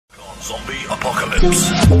Zombie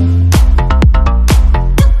apocalypse.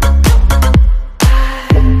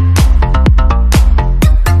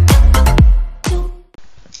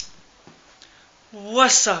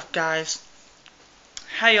 What's up, guys?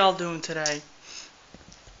 How y'all doing today?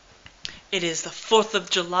 It is the 4th of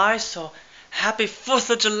July, so happy 4th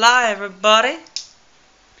of July, everybody!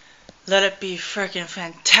 Let it be freaking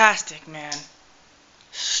fantastic, man.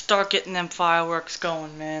 Start getting them fireworks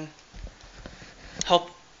going, man. Hope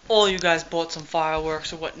all you guys bought some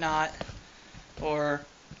fireworks or whatnot, or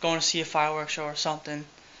going to see a fireworks show or something.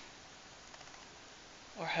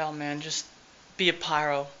 Or hell, man, just be a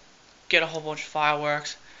pyro. Get a whole bunch of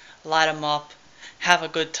fireworks, light them up, have a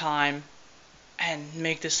good time, and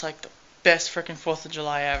make this like the best freaking 4th of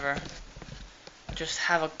July ever. Just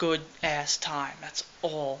have a good ass time, that's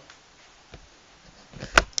all.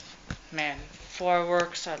 Man,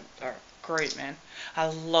 fireworks are great, man. I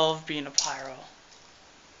love being a pyro.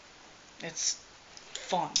 It's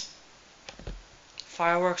fun.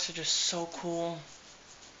 Fireworks are just so cool.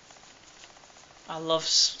 I love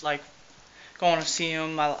like going to see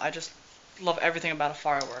them. I just love everything about a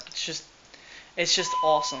firework. It's just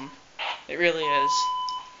awesome. It really is.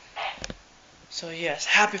 So yes,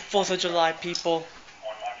 happy 4th of July, people.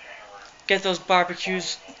 Get those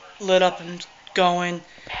barbecues lit up and going.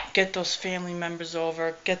 Get those family members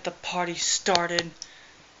over. Get the party started.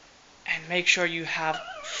 And make sure you have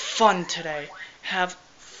fun today. Have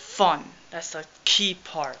fun. That's the key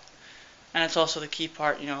part. And it's also the key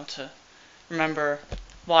part, to remember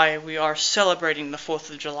why we are celebrating the 4th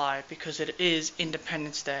of July, because it is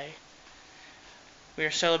Independence Day. We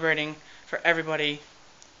are celebrating for everybody,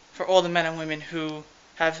 for all the men and women who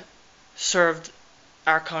have served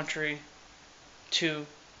our country to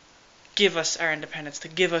give us our independence, to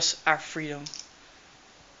give us our freedom.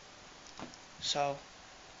 So,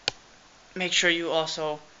 make sure you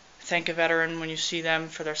also thank a veteran when you see them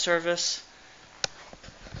for their service,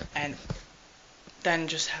 and then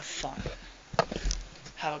just have fun.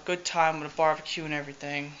 Have a good time with a barbecue and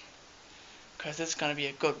everything, because it's going to be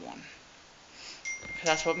a good one. Because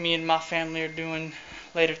that's what me and my family are doing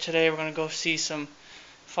later today. We're going to go see some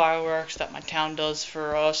fireworks that my town does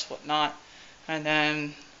for us, whatnot, and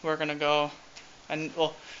then we're going to go, and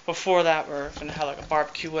well, before that we're going to have like a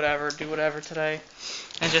barbecue, whatever, do whatever today,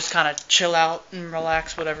 and just kind of chill out and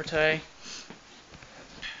relax, whatever today.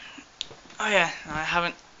 Oh yeah, I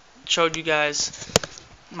haven't showed you guys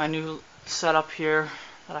my new setup here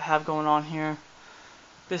that I have going on here.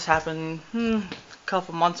 This happened a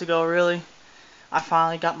couple months ago, really. I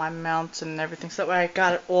finally got my mounts and everything, so that way I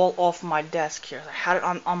got it all off my desk here. I had it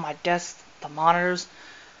on my desk, the monitors.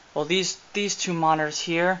 Well, these two monitors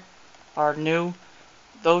here are new.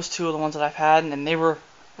 Those two are the ones that I've had, and then they were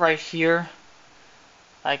right here.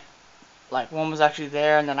 Like one was actually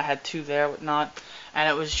there, and then I had two there, whatnot. And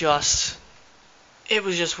it was just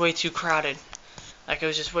way too crowded. Like, it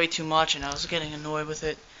was just way too much, and I was getting annoyed with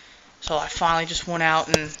it. So I finally just went out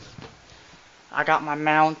and I got my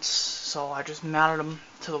mounts. So I just mounted them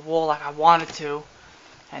to the wall like I wanted to.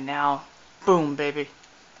 And now, boom, baby.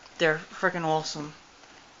 They're freaking awesome.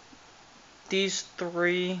 These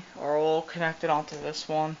three are all connected onto this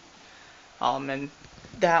one. And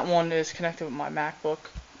that one is connected with my MacBook.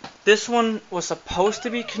 This one was supposed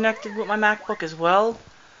to be connected with my MacBook as well,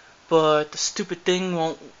 but the stupid thing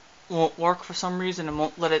won't work for some reason. It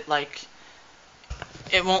won't let it interconnect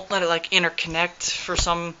for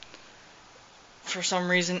some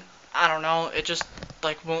reason. I don't know. It just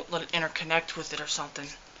won't let it interconnect with it or something.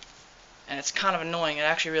 And it's kind of annoying. It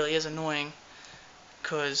actually really is annoying,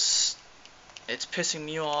 because it's pissing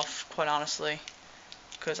me off, quite honestly.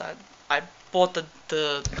 Because I bought the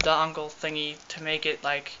dongle thingy to make it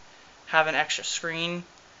have an extra screen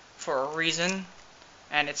for a reason,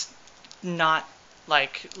 and it's not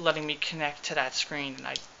letting me connect to that screen, and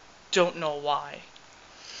I don't know why.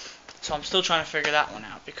 So I'm still trying to figure that one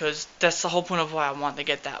out, because that's the whole point of why I wanted to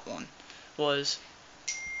get that one. Was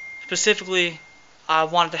specifically, I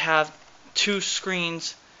wanted to have two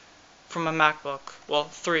screens from my MacBook. Well,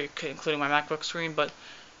 three, including my MacBook screen, but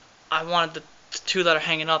I wanted the two that are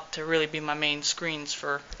hanging up to really be my main screens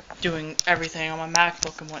for doing everything on my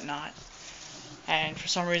MacBook and whatnot. And for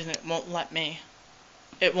some reason it won't let me.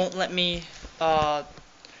 It won't let me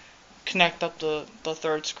connect up the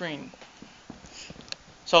third screen.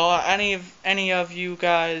 So any of you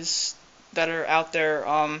guys that are out there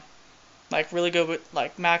really good with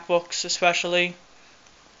MacBooks, especially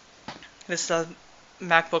this is a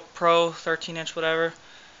MacBook Pro 13-inch whatever,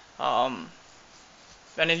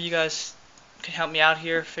 if any of you guys can help me out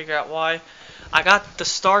here, figure out why. I got the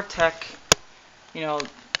StarTech,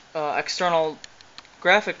 external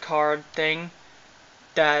graphic card thing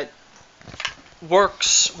that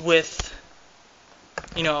works with,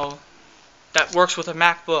 you know, that works with a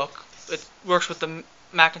MacBook. It works with the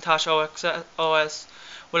Macintosh OS,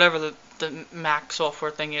 whatever the Mac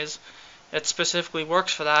software thing is. It specifically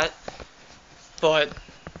works for that, but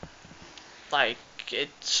like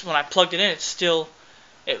it's when I plugged it in,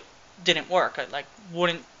 it didn't work. It like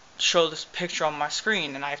wouldn't show this picture on my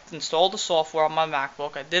screen, and I installed the software on my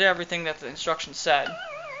MacBook. I did everything that the instructions said,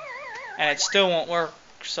 and it still won't work.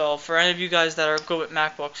 So for any of you guys that are good with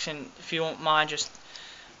MacBooks, and if you won't mind just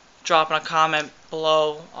dropping a comment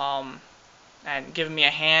below, and giving me a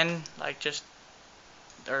hand, like just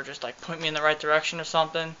like point me in the right direction or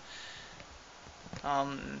something,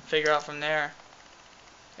 figure out from there.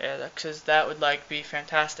 Yeah, because that would like be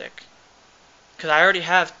fantastic. Because I already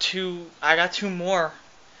have I got two more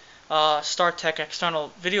StarTech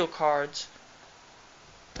external video cards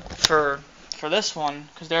for this one,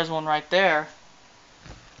 because there's one right there.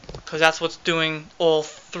 Because that's what's doing all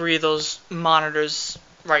three of those monitors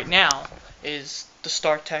right now, is the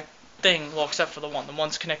StarTech thing. Well, except for the one. The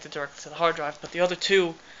one's connected directly to the hard drive, but the other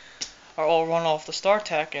two are all run off the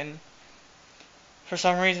StarTech, and for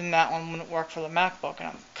some reason that one wouldn't work for the MacBook, and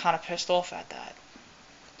I'm kind of pissed off at that.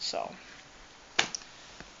 So,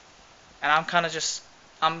 and I'm kind of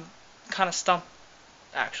stumped,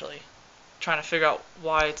 actually, trying to figure out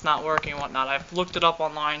why it's not working and whatnot. I've looked it up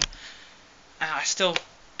online, and I still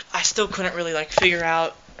couldn't really like figure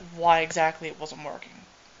out why exactly it wasn't working.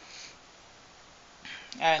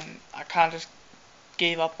 And I kind of just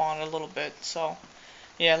gave up on it a little bit. So,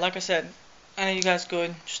 yeah, like I said, any of you guys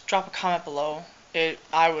good, just drop a comment below.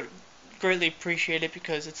 I would greatly appreciate it,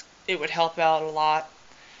 because it would help out a lot.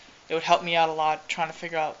 It would help me out a lot trying to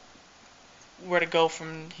figure out where to go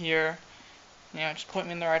from here. You know, just point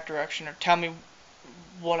me in the right direction, or tell me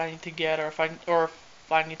what I need to get, or if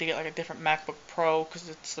I need to get like a different MacBook Pro, because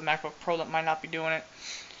it's the MacBook Pro that might not be doing it.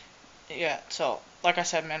 Yeah, so like I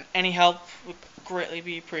said, man, any help would greatly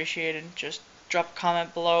be appreciated. Just drop a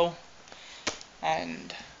comment below,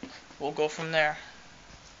 and we'll go from there.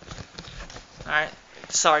 Alright,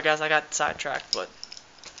 sorry guys, I got sidetracked, but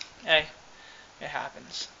hey, it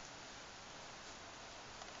happens.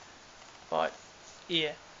 But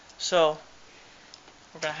yeah, so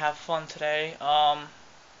we're gonna have fun today. Not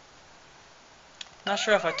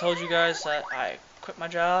sure if I told you guys that I quit my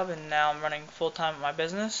job and now I'm running full time at my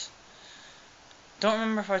business. Don't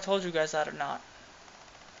remember if I told you guys that or not.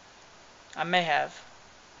 I may have.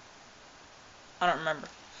 I don't remember.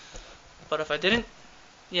 But if I didn't,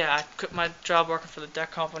 yeah, I quit my job working for the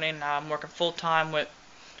deck company, and now I'm working full time with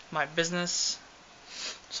my business.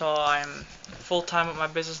 So I'm full time with my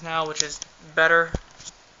business now, which is better,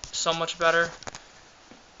 so much better,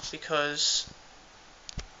 because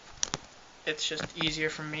it's just easier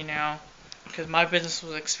for me now, because my business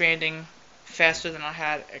was expanding faster than I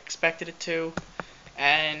had expected it to,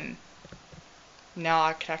 and now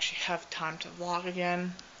I can actually have time to vlog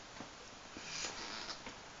again.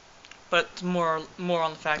 But it's more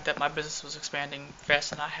on the fact that my business was expanding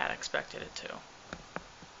faster than I had expected it to.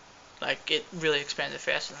 Like, it really expanded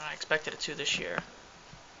faster than I expected it to this year.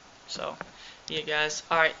 So, yeah guys,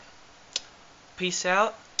 alright, peace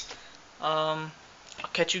out. I'll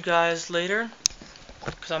catch you guys later,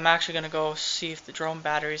 because I'm actually going to go see if the drone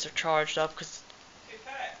batteries are charged up, because... Hey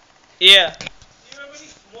Pat, Yeah. do you have any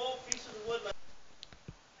small pieces of wood left?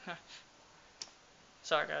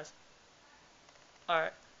 Sorry guys.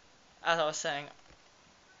 Alright, as I was saying,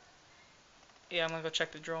 yeah, I'm going to go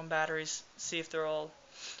check the drone batteries, see if they're all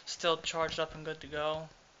still charged up and good to go,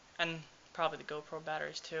 and probably the GoPro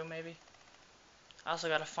batteries too, maybe. I also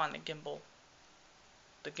got to find the gimbal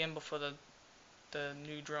for the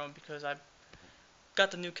new drone, because I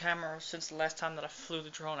got the new camera since the last time that I flew the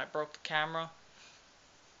drone. I broke the camera.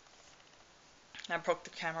 I broke the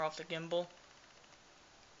camera off the gimbal.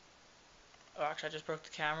 Or actually, I just broke the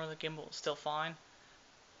camera. The gimbal is still fine.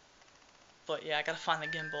 But yeah, I gotta find the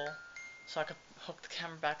gimbal so I can hook the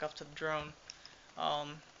camera back up to the drone.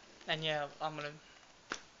 And yeah, I'm gonna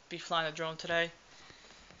be flying the drone today.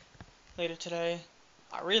 Later today.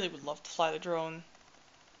 I really would love to fly the drone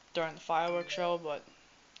during the fireworks show, but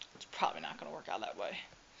it's probably not gonna work out that way.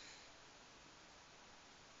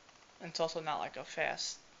 And it's also not like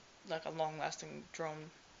a long-lasting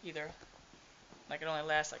drone either. Like, it only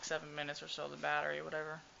lasts like 7 minutes or so, the battery or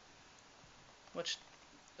whatever. Which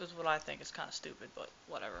is what I think is kind of stupid, but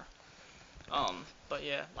whatever. But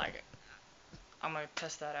yeah, like, I'm gonna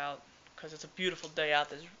test that out, because it's a beautiful day out.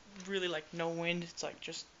 There's really like no wind. It's like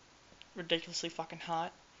just ridiculously fucking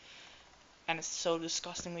hot, and it's so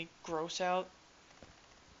disgustingly gross out.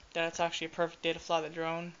 that it's actually a perfect day to fly the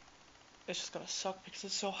drone. It's just gonna suck because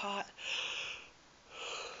it's so hot.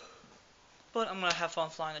 But I'm gonna have fun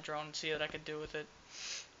flying the drone and see what I can do with it.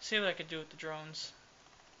 See what I can do with the drones.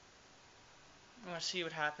 I'm gonna see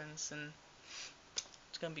what happens, and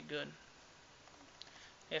it's gonna be good.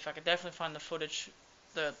 If I could definitely find the footage,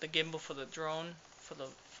 the gimbal for the drone, for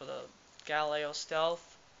the Galileo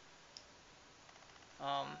Stealth,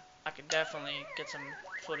 I could definitely get some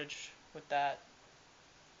footage with that.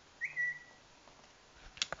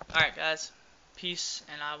 Alright guys, peace,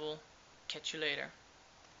 and I will catch you later.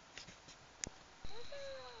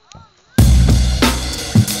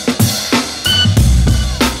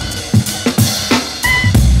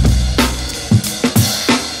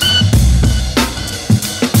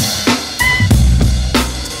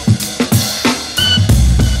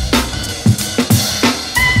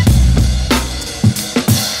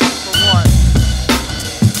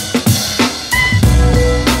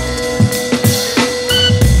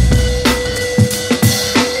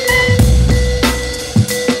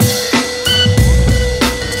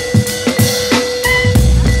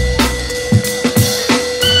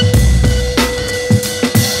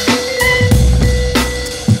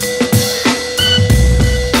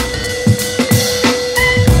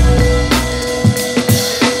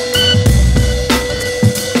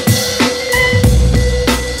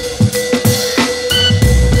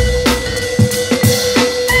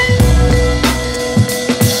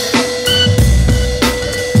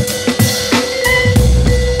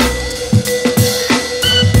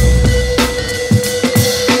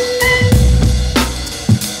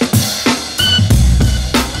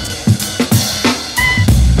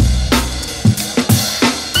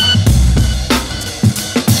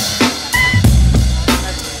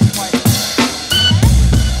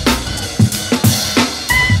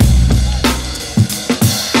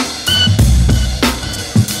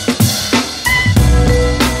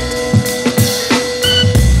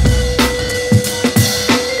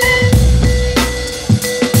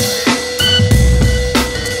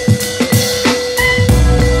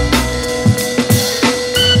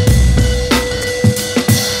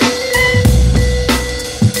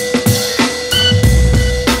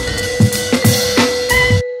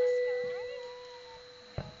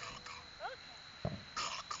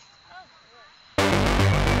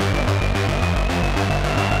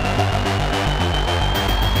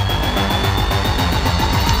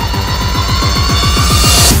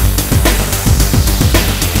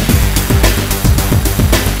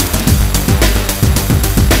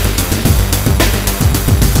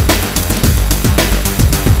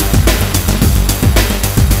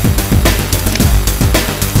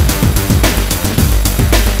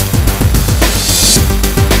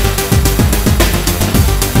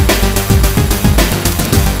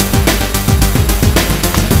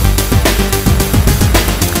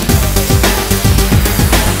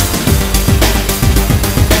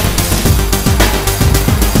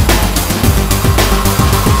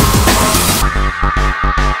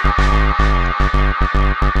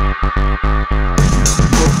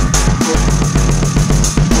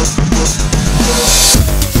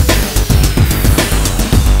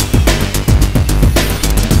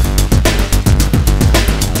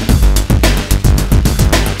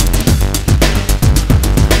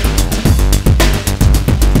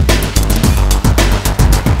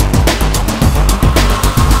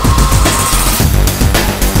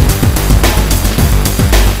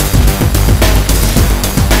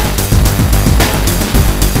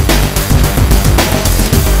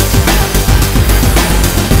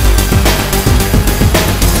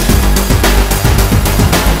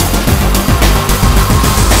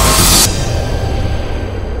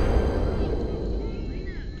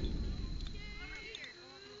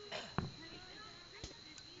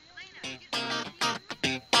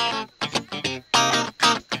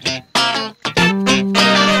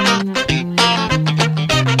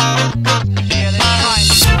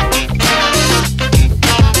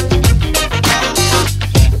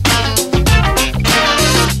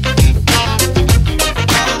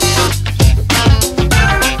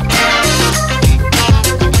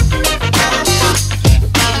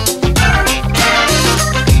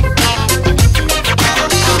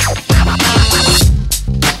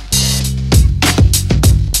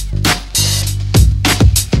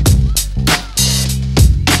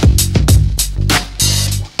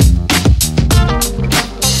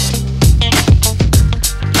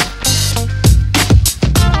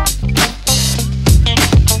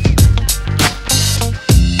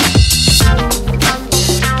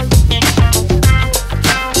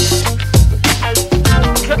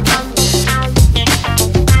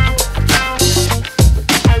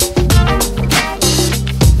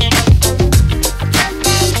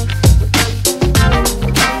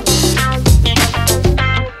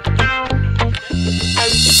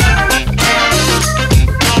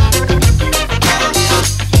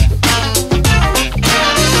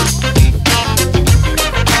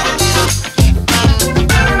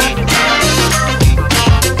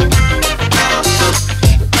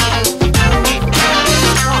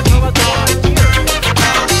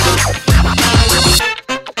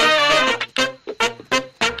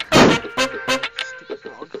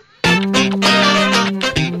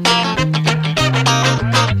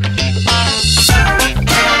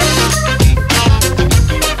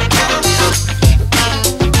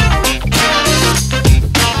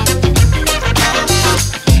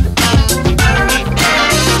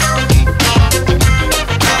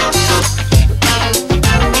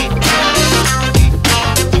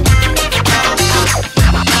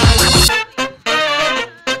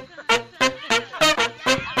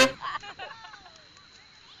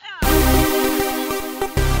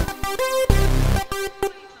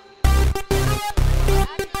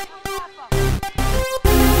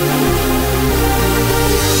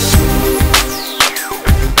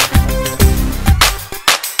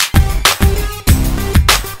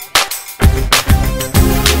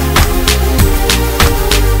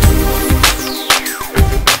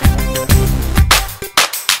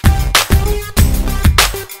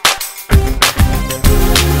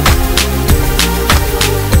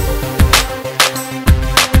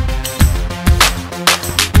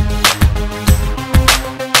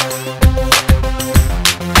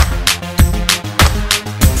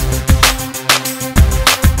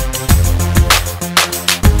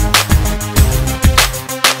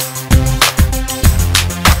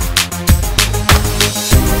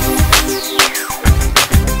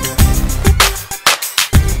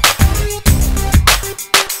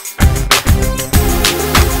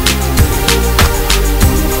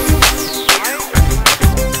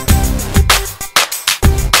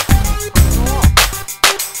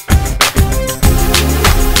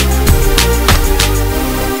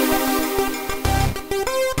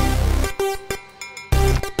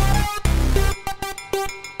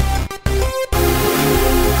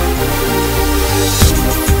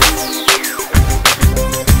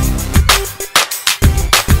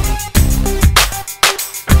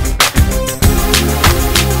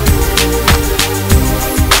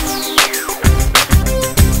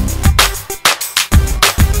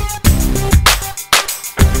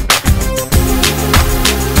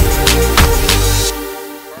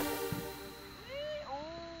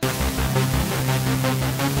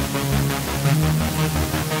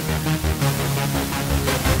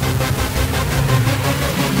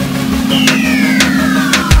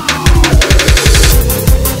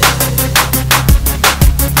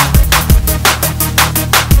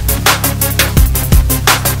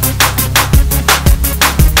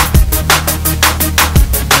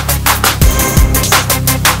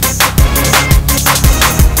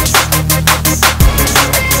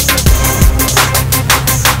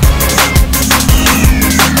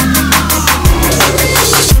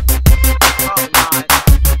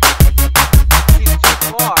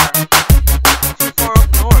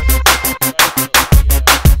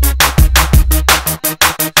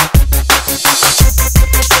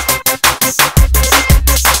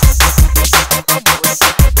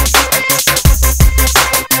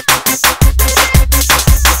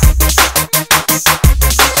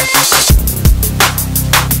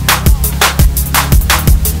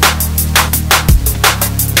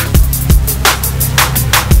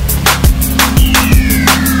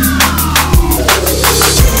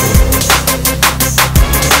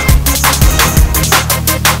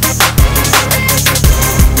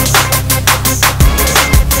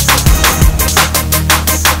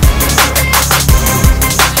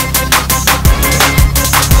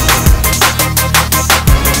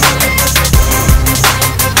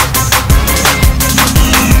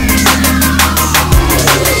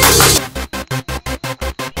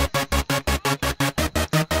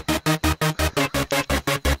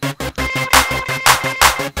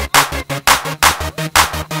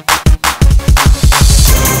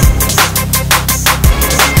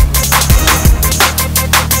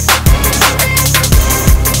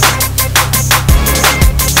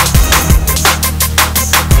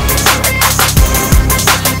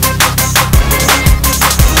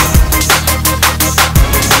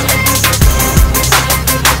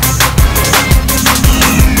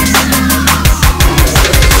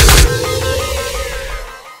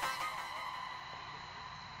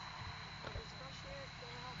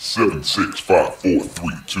 7, 6, 5, 4, 3,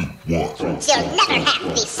 2, 1. You'll never have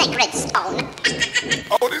the sacred stone.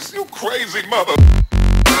 Oh, this you crazy mother.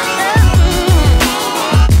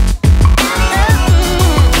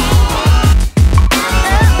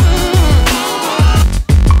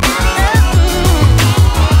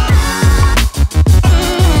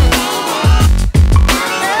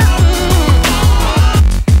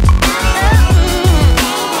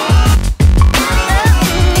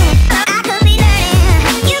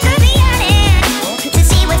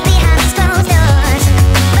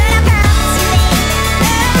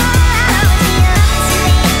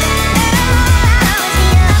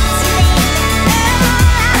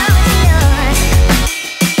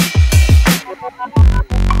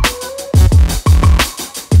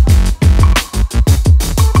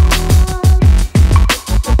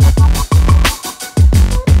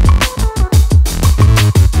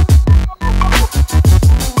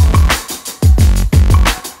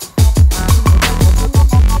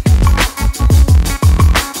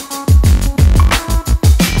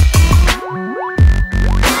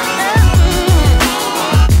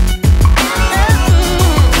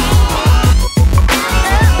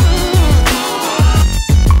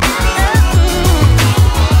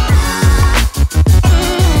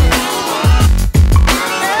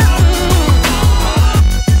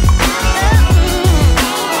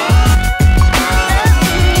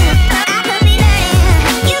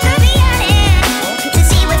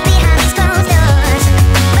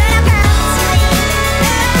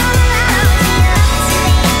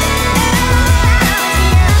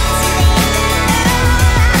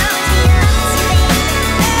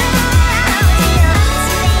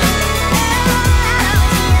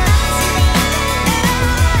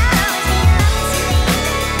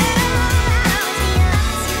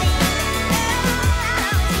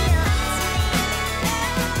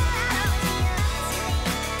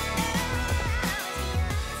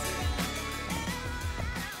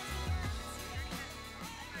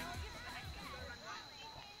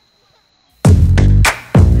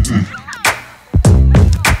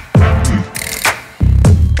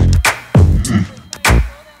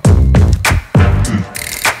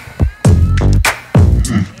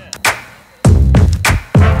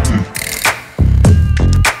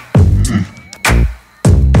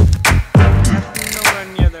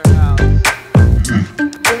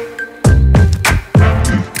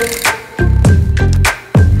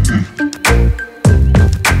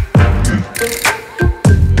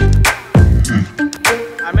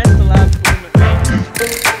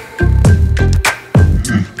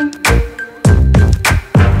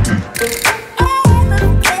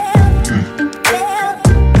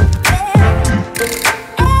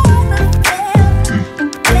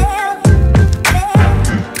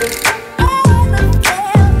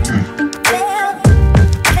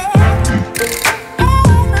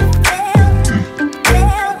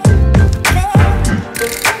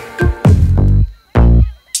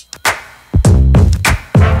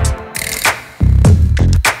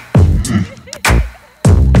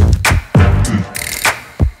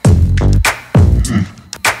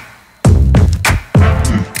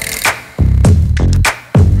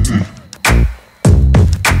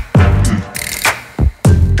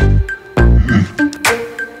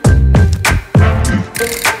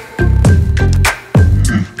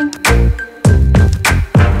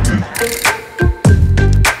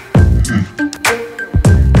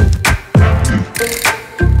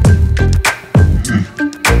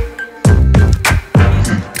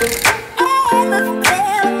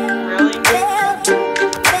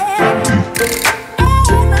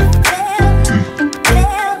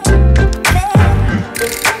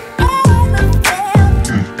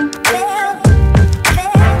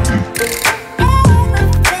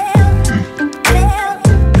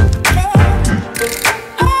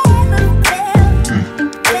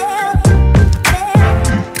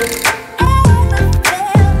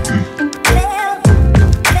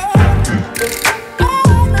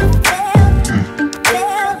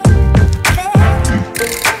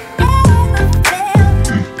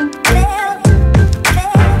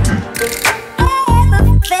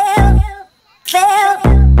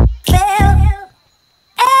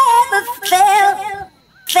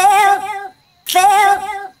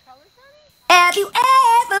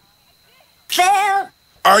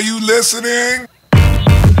 Are you listening?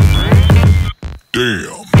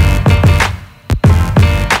 Damn.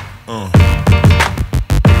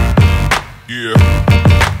 Yeah.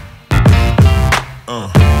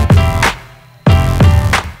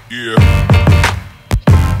 Yeah.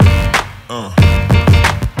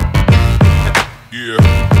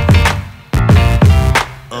 Yeah.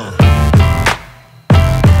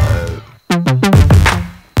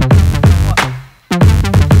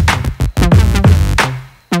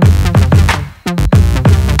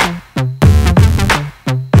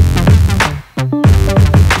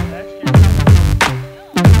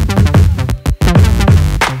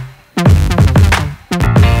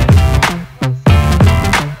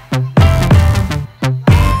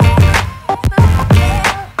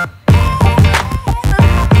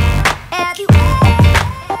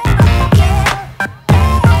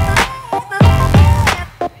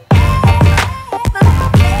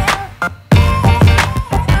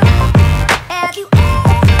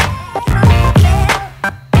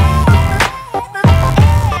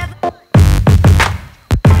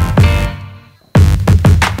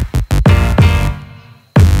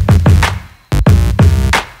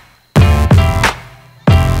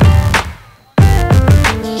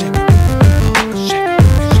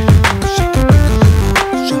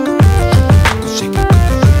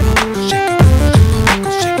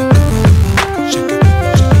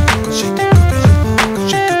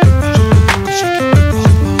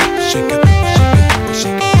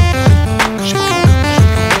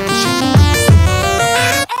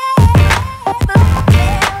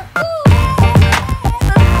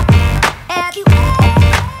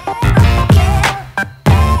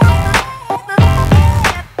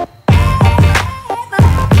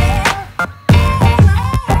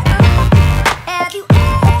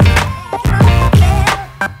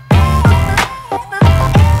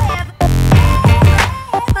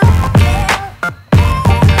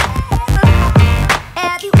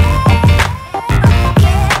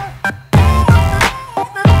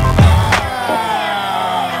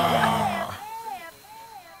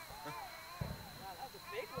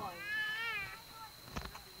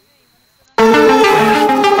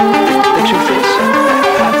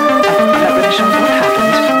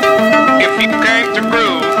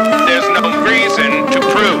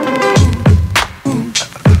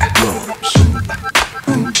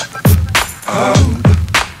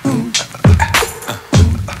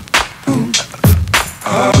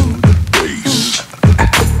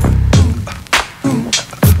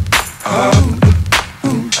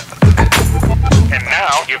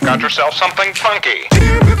 got yourself something funky.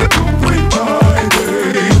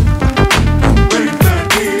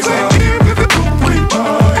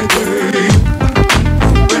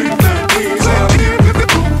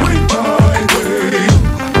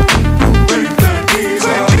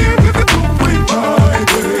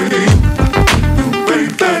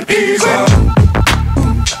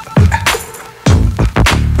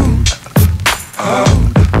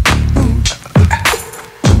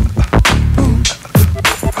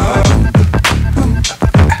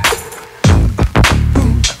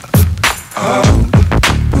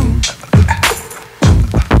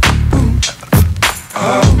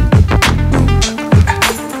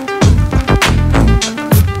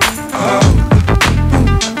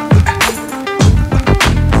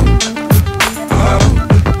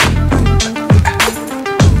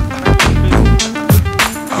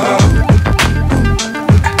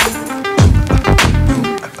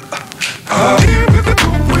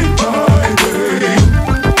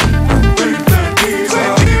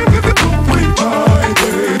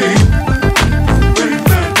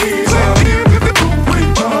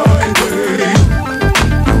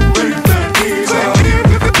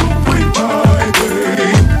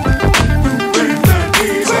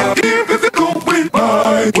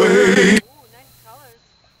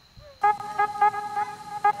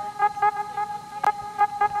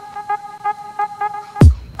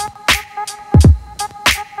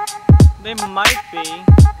 They might be.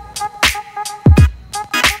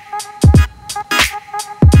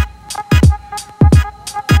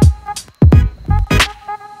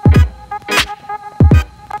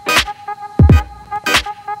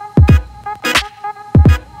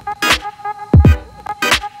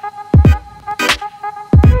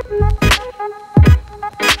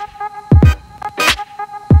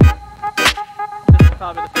 This is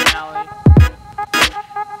probably the finale.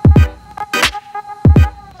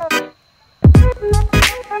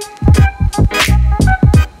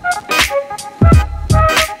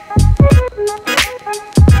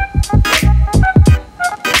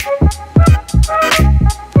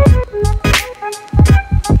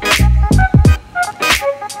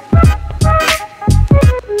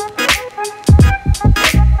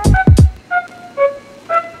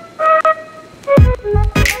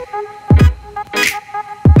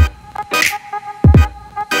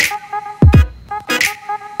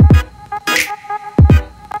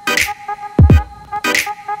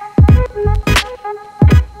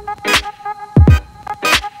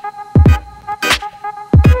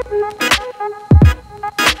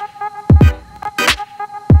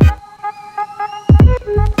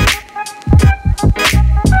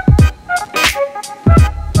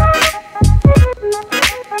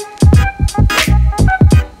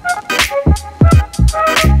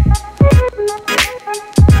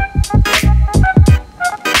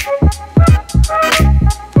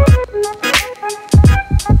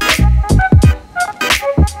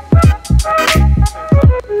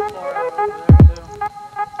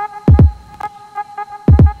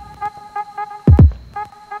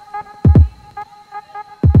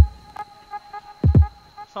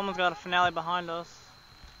 Someone's got a finale behind us.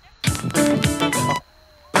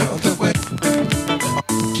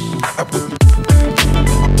 I wouldn't